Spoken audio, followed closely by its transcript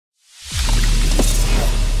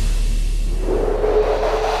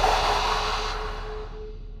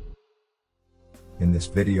In this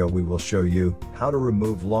video we will show you how to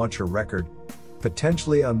remove LauncherRecord,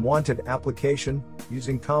 potentially unwanted application,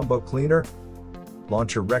 using Combo Cleaner.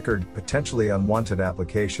 LauncherRecord, potentially unwanted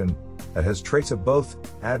application that has traits of both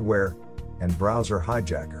adware and browser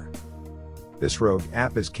hijacker. This rogue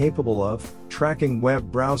app is capable of tracking web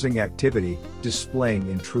browsing activity, displaying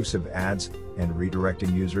intrusive ads, and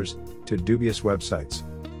redirecting users to dubious websites.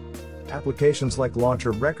 Applications like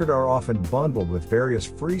LauncherRecord are often bundled with various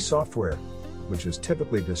free software, which is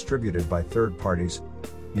typically distributed by third parties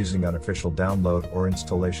using unofficial download or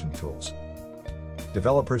installation tools.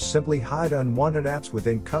 Developers simply hide unwanted apps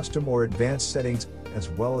within custom or advanced settings, as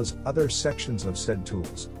well as other sections of said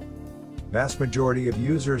tools. Vast majority of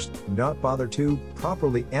users do not bother to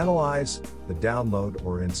properly analyze the download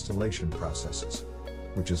or installation processes,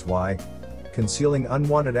 which is why concealing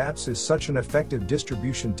unwanted apps is such an effective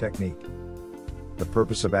distribution technique. The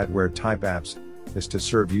purpose of adware-type apps is to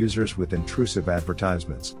serve users with intrusive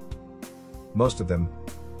advertisements. Most of them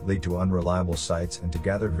lead to unreliable sites and to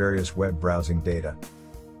gather various web browsing data.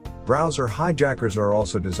 Browser hijackers are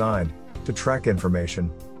also designed to track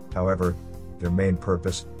information. However, their main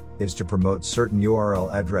purpose is to promote certain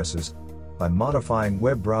URL addresses by modifying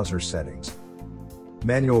web browser settings.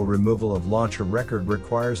 Manual removal of LauncherRecord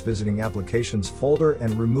requires visiting Applications folder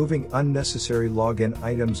and removing unnecessary login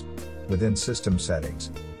items within system settings.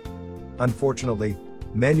 Unfortunately,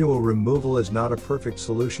 manual removal is not a perfect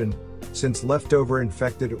solution, since leftover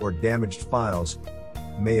infected or damaged files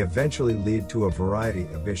may eventually lead to a variety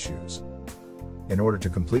of issues. In order to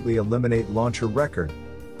completely eliminate LauncherRecord,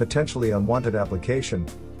 potentially unwanted application,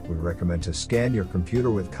 we recommend to scan your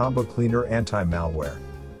computer with Combo Cleaner anti-malware.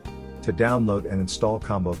 To download and install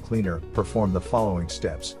Combo Cleaner, perform the following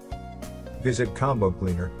steps. Visit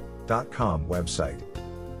combocleaner.com website.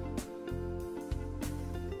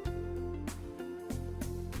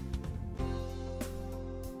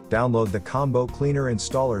 Download the Combo Cleaner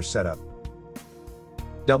installer setup.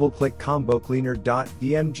 Double-click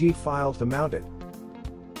combocleaner.dmg file to mount it.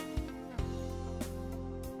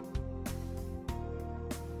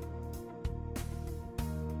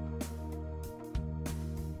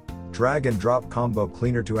 Drag and drop Combo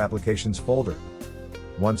Cleaner to Applications folder.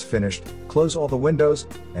 Once finished, close all the windows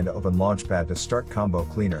and open Launchpad to start Combo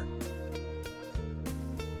Cleaner.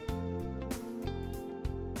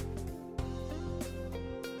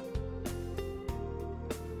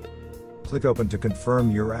 Click Open to confirm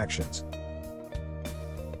your actions.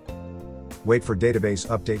 Wait for database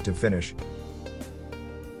update to finish.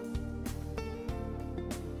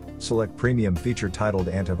 Select Premium feature titled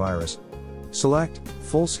Antivirus. Select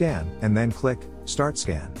Full Scan and then click Start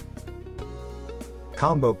Scan.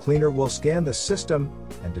 Combo Cleaner will scan the system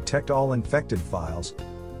and detect all infected files.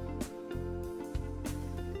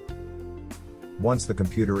 Once the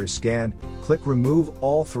computer is scanned, click Remove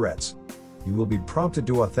All Threats. You will be prompted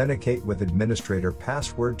to authenticate with administrator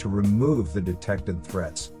password to remove the detected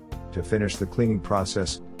threats. To finish the cleaning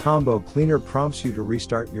process, Combo Cleaner prompts you to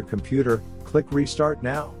restart your computer. Click Restart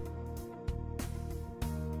Now.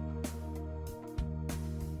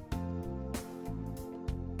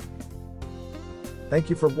 Thank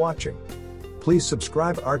you for watching. Please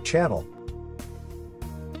subscribe our channel.